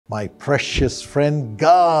My precious friend,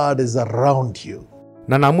 God is around you.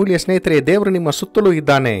 ನನ್ನ ಅಮೂಲ್ಯ ಸ್ನೇಹಿತರೆ, ದೇವರು ನಿಮ್ಮ ಸುತ್ತಲೂ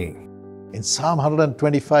ಇದ್ದಾನೆ. In Psalm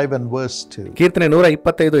 125 and verse 2, ಕೀರ್ತನೆ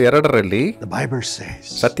 125:2 the Bible says,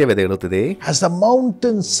 ಸತ್ಯವೇದ ಹೇಳುತ್ತದೆ, as the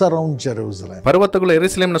mountains surround Jerusalem, ಪರ್ವತಗಳು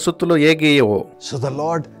ಯೆರೂಸಲೇಮಿನ ಸುತ್ತಲೂ ಹೇಗೆಯೋ, so the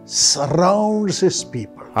Lord surrounds his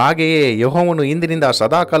people, ಹಾಗೆಯೇ ಯೆಹೋವನು ಇಂದಿನಿಂದ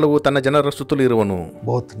ಸದಾಕಾಲವೂ ತನ್ನ ಜನರ ಸುತ್ತಲೂ ಇರುವನು,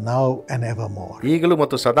 both now and evermore. ಈಗಲೂ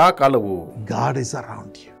ಮತ್ತು ಸದಾಕಾಲವೂ God is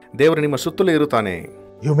around you. ದೇವರು ನಿಮ್ಮ ಸುತ್ತಲೂ ಇರುತ್ತಾನೆ.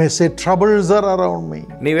 You may say, troubles are around me.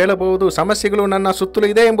 ನೀವು ಹೇಳಬಹುದು, ಸಮಸ್ಯೆಗಳು ನನ್ನ ಸುತ್ತಲೂ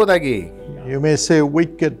ಇದೆ ಎಂಬುದಾಗಿ. You may say,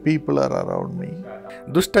 wicked people are around me.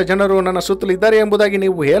 ದುಷ್ಟ ಜನರು ನನ್ನ ಸುತ್ತಲೂ ಇದ್ದಾರೆ ಎಂಬುದಾಗಿ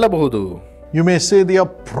ನೀವು ಹೇಳಬಹುದು. You may say, the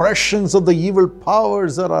oppressions of the evil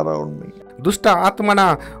powers are around me. ದುಷ್ಟ ಆತ್ಮನ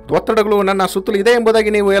ಒತ್ತಡಗಳು ನನ್ನ ಸುತ್ತಲೂ ಇದೆ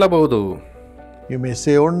ಎಂಬುದಾಗಿ ನೀವು ಹೇಳಬಹುದು. You may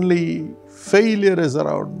say, only failure is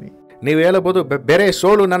around me. ನೀವು ಹೇಳಬಹುದು, ಬೇರೆ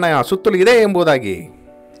ಸೋಲು ನನ್ನ ಸುತ್ತಲೂ ಇದೆ ಎಂಬುದಾಗಿ.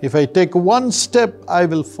 If I take one step, I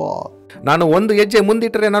will fall. ನಾನು ಒಂದು ಹೆಜ್ಜೆ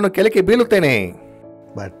ಮುಂದಿಟ್ಟರೆ ನಾನು ಕೆಳಕ್ಕೆ ಬೀಳುತ್ತೇನೆ.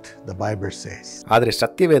 But the Bible says, ಆದರೆ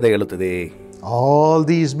ಸತ್ಯವೇದ ಹೇಳುತ್ತದೆ, all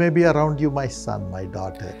these may be around you, my son, my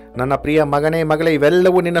daughter. ನನ್ನ ಪ್ರಿಯ ಮಗನೇ, ಮಗಳೇ,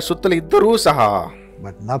 ಇವೆಲ್ಲವೂ ನಿನ್ನ ಸುತ್ತಲೂ ಇದ್ದರೂ ಸಹ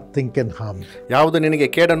But nothing can harm you. ಯಾವುದು ನಿನಗೆ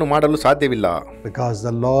ಕೇಡನ್ನು ಮಾಡಲು ಸಾಧ್ಯವಿಲ್ಲ. Because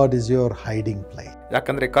the Lord is your hiding place.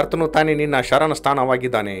 ಯಾಕಂದ್ರೆ ಕರ್ತನು ತಾನೇ ನಿನ್ನ ಶರಣ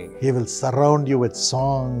ಸ್ಥಾನವಾಗಿದ್ದಾನೆ. He will surround you with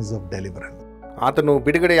songs of deliverance. ಆತನು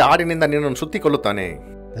ಬಿಡುಗಡೆಯ ಹಾಡಿನಿಂದ ನಿನ್ನನ್ನು ಸುತ್ತಿಕೊಳ್ಳುತ್ತಾನೆ.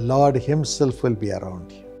 The Lord himself will be around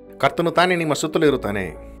you. ಕರ್ತನು ತಾನೇ ನಿಮ್ಮ ಸುತ್ತಲೂ ಇರುತ್ತಾನೆ.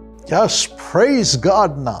 Just praise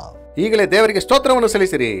God now. ಈಗಲೇ ದೇವರಿಗೆ ಸ್ತೋತ್ರವನ್ನು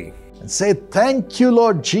ಸಲ್ಲಿಸಿರಿ. And say, thank you,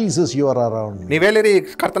 Lord Jesus, you are around me. ನೀವೆಲ್ಲರಿ,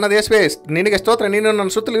 ಕರ್ತನ ದೇವರೇ, ನಿನಗೆ ಸ್ತೋತ್ರ, ನೀನು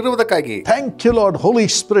ನನ್ನ ಸುತ್ತಲೂ ಇರುವುದಕ್ಕಾಗಿ. Thank you, Lord, Holy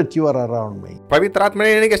Spirit, you are around me. ಪವಿತ್ರಾತ್ಮನೇ,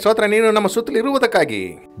 ನಿನಗೆ ಸ್ತೋತ್ರ, ನೀನು ನಮ್ಮ ಸುತ್ತಲೂ ಇರುವುದಕ್ಕಾಗಿ.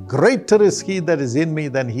 Greater is he that is in me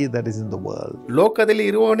than he that is in the world. ಲೋಕದಲ್ಲಿ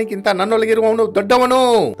ಇರುವವನಿಗಿಂತ ನನ್ನೊಳಗೆ ಇರುವವನು ದೊಡ್ಡವನು.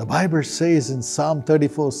 The Bible says in Psalm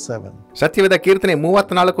 34:7, ಸತ್ಯವೇದ ಕೀರ್ತನೆ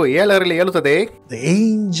 34:7 ಹೇಳುತ್ತದೆ, the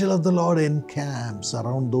angel of the Lord encamps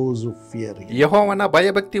around those who fear him. ಯೆಹೋವನ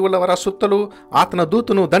ಭಯಭಕ್ತಿ ಉಳ್ಳವರ ಸುತ್ತಲೂ ಆತನ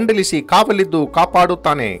ದೂತನು ದಂಡಲಿಸಿ ಕಾವಲಿದ್ದು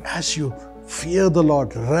ಕಾಪಾಡುತ್ತಾನೆ. As you fear the Lord,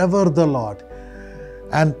 revere the Lord,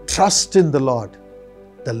 and trust in the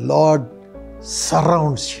Lord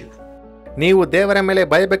surrounds you. ನೀವು ದೇವರ ಮೇಲೆ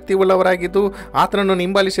ಭಯಭಕ್ತಿ ಉಳ್ಳವರಾಗಿದ್ದು ಆತನನ್ನು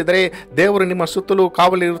ಹಿಂಬಾಲಿಸಿದರೆ ದೇವರು ನಿಮ್ಮ ಸುತ್ತಲೂ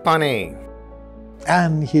ಕಾವಲಿರುತ್ತಾನೆ.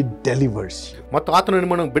 And he delivers you. ಮತ್ತು ಆತನು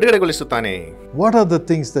ನಿಮ್ಮನ್ನು ಬಿಡುಗಡೆಗೊಳಿಸುತ್ತಾನೆ. What are the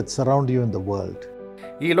things that surround you in the world?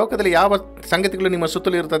 ಈ ಲೋಕದಲ್ಲಿ ಯಾವ ಸಂಗತಿಗಳು ನಿಮ್ಮ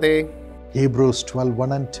ಸುತ್ತಲೂ ಇರುತ್ತದೆ? Hebrews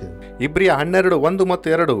 12:1 and 2. ಇಬ್ರಿಯ 12:1 ಮತ್ತು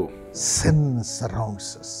 2. Sin surrounds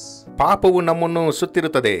us. ಪಾಪವು ನಮ್ಮನ್ನು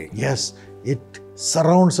ಸುತ್ತಿರುತ್ತದೆ. Yes, it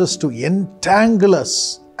surrounds us to entangle us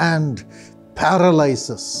and paralyze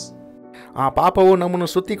us. ಆ ಪಾಪವು ನಮ್ಮನ್ನು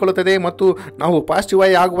ಸುತ್ತಿಕೊಳ್ಳುತ್ತದೆ ಮತ್ತು ನಾವು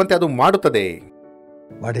ಪಾರ್ಶ್ವವಾಯು ಆಗುವಂತೆ ಅದು ಮಾಡುತ್ತದೆ.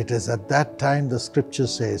 But it is at that time the scripture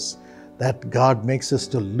says that God makes us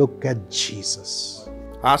to look at Jesus.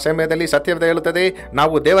 ಆ ಸಮಯದಲ್ಲಿ ಸತ್ಯವೇದ ಹೇಳುತ್ತದೆ,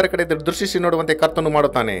 ನಾವು ದೇವರ ಕಡೆ ದೃಷ್ಟಿಸಿ ನೋಡುವಂತೆ ಕರ್ತನು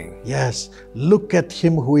ಮಾಡುತ್ತಾನೆ. Yes, look at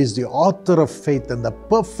him who is the author of faith and the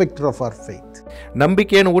perfecter of our faith.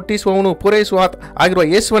 ನಂಬಿಕೆಯನ್ನು ಹುಟ್ಟಿಸುವವನು ಪೂರೈಸುವ ಆಗಿರುವ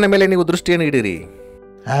ಯೇಸುವಿನ ಮೇಲೆ ನೀವು ದೃಷ್ಟಿಯನ್ನು ಇಡಿರಿ.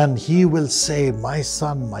 And he will say, my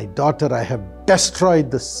son, my daughter, I have destroyed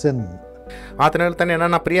the sin. ಆತನು ಹೇಳ್ತಾನೆ,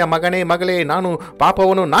 ನನ್ನ ಪ್ರಿಯ ಮಗನೇ, ಮಗಳೇ, ನಾನು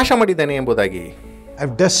ಪಾಪವನ್ನು ನಾಶ ಮಾಡಿದ್ದೇನೆ ಎಂಬುದಾಗಿ. I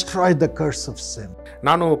have destroyed the curse of sin.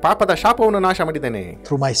 ನಾನು ಪಾಪದ ಶಾಪವನ್ನು ನಾಶ ಮಾಡಿದ್ದೇನೆ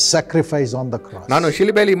through my sacrifice on the cross. ನಾನು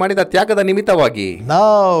ಶಿಲುಬೆಯಲ್ಲಿ ಮಾಡಿದ ತ್ಯಾಗದ ನಿಮಿತ್ತವಾಗಿ.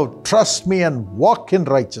 Now trust me and walk in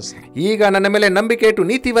righteousness. ಈಗ ನನ್ನ ಮೇಲೆ ನಂಬಿಕೆ ಇಟ್ಟು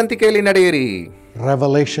ನೀತಿವಂತಿಕೆಯಲ್ಲಿ ನಡೆಯಿರಿ.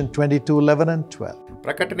 Revelation 22:11 and 12.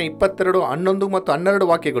 ಪ್ರಕಟಣೆ 22:11 ಮತ್ತು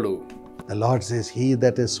 12 ವಾಕ್ಯಗಳು. The Lord says, he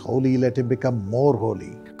that is holy, let him become more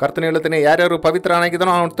holy. ಕರ್ತನು ಹೇಳುತ್ತಾನೆ, ಯಾರ್ಯಾರು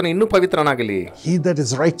ಪವಿತ್ರನಾಗಿದ್ದಾನೋ ಅವನು ಇನ್ನೂ ಪವಿತ್ರನಾಗಲಿ. He that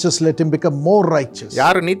is righteous, let him become more righteous.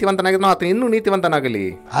 ಯಾರು ನೀತಿವಂತನಾಗಿದ್ದಾನೋ ಆತನು ಇನ್ನೂ ನೀತಿವಂತನಾಗಲಿ.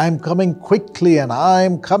 I am coming quickly and I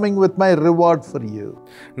am coming with my reward for you.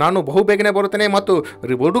 ನಾನು ಬಹುಬೇಗನೆ ಬರುತ್ತೇನೆ ಮತ್ತು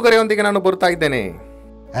ಉಡುಗೊರೆಯೊಂದಿಗೆ ನಾನು ಬರುತ್ತಾ ಇದ್ದೇನೆ.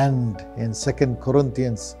 And in 2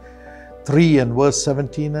 Corinthians 3 and verse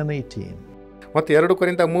 17 and 18. ಮತ್ತು 2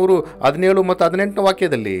 ಕೊರಿಂಥ 3:17 ಮತ್ತು 18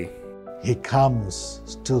 ವಾಕ್ಯದಲ್ಲಿ, he comes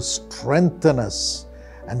to strengthen us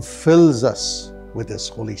and fills us with his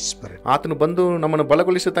Holy Spirit. ಆತನು ಬಂದು ನಮ್ಮನ್ನು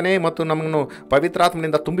ಬಲಗೊಳಿಸುತ್ತಾನೆ ಮತ್ತು ನಮ್ಮನ್ನು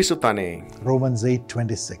ಪವಿತ್ರಾತ್ಮನಿಂದ ತುಂಬಿಸುತ್ತಾನೆ. Romans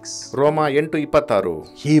 8:26. ರೋಮ 8:26.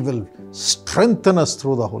 He will strengthen us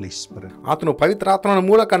through the Holy Spirit. ಆತನು ಪವಿತ್ರಾತ್ಮನ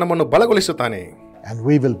ಮೂಲಕ ನಮ್ಮನ್ನು ಬಲಗೊಳಿಸುತ್ತಾನೆ. And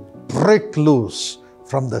we will break loose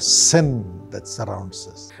from the sin that surrounds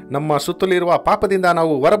us. ನಮ್ಮ ಸುತ್ತಲಿರುವ ಪಾಪದಿಂದ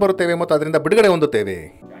ನಾವು ಹೊರಬರುತ್ತೇವೆ ಮತ್ತು ಅದರಿಂದ ಬಿಡುಗಡೆ ಹೊಂದುತ್ತೇವೆ.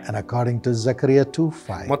 And according to Zechariah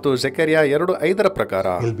 2:5, ಮತ್ತು ಜೆಕರಿಯ 2:5 ಪ್ರಕಾರ,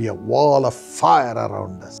 will be a wall of fire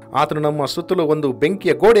around us. ಆತನು ನಮ್ಮ ಸುತ್ತಲೂ ಒಂದು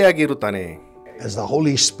ಬೆಂಕಿಯ ಗೋಡೆಯಾಗಿ ಇರುತ್ತಾನೆ. As the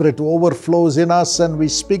Holy Spirit overflows in us and we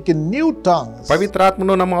speak in new tongues,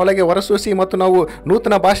 ಪವಿತ್ರಾತ್ಮನು ನಮ್ಮ ಒಳಗೆ ಹೊರಸೂಸಿ ಮತ್ತು ನಾವು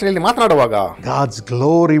ನೂತನ ಭಾಷೆಯಲ್ಲಿ ಮಾತನಾಡುವಾಗ God's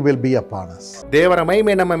glory will be upon us. ದೇವರ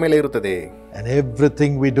ಮಹಿಮೆ ನಮ್ಮ ಮೇಲೆ ಇರುತ್ತದೆ. And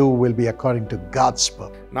everything we do will be according to God's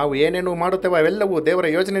purpose. ನಾವು ಏನೇನು ಮಾಡುತ್ತೇವೆ ಅವೆಲ್ಲವೂ ದೇವರ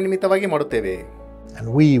ಯೋಜನೆ ನಿಮಿತ್ತವಾಗಿ ಮಾಡುತ್ತೇವೆ. And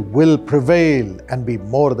we will prevail and be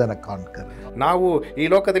more than a conqueror. ನಾವು ಈ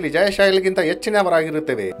ಲೋಕದಲ್ಲಿ ಜಯಶಾಲಿಗಿಂತ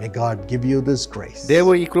ಹೆಚ್ಚಿನವರಾಗಿರುತ್ತೇವೆ. May God give you this grace.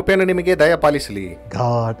 ದೇವರು ಈ ಕೃಪೆಯನ್ನು ನಿಮಗೆ ದಯಪಾಲಿಸಲಿ.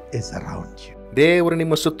 God is around you. ದೇವರು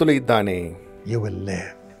ನಿಮ್ಮ ಸುತ್ತಲೂ ಇದ್ದಾನೆ. You will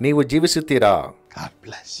live. ನೀವು ಜೀವಿಸುತ್ತೀರಾ. God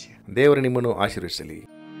bless you. ದೇವರು ನಿಮ್ಮನ್ನು ಆಶೀರ್ವದಿಸಲಿ.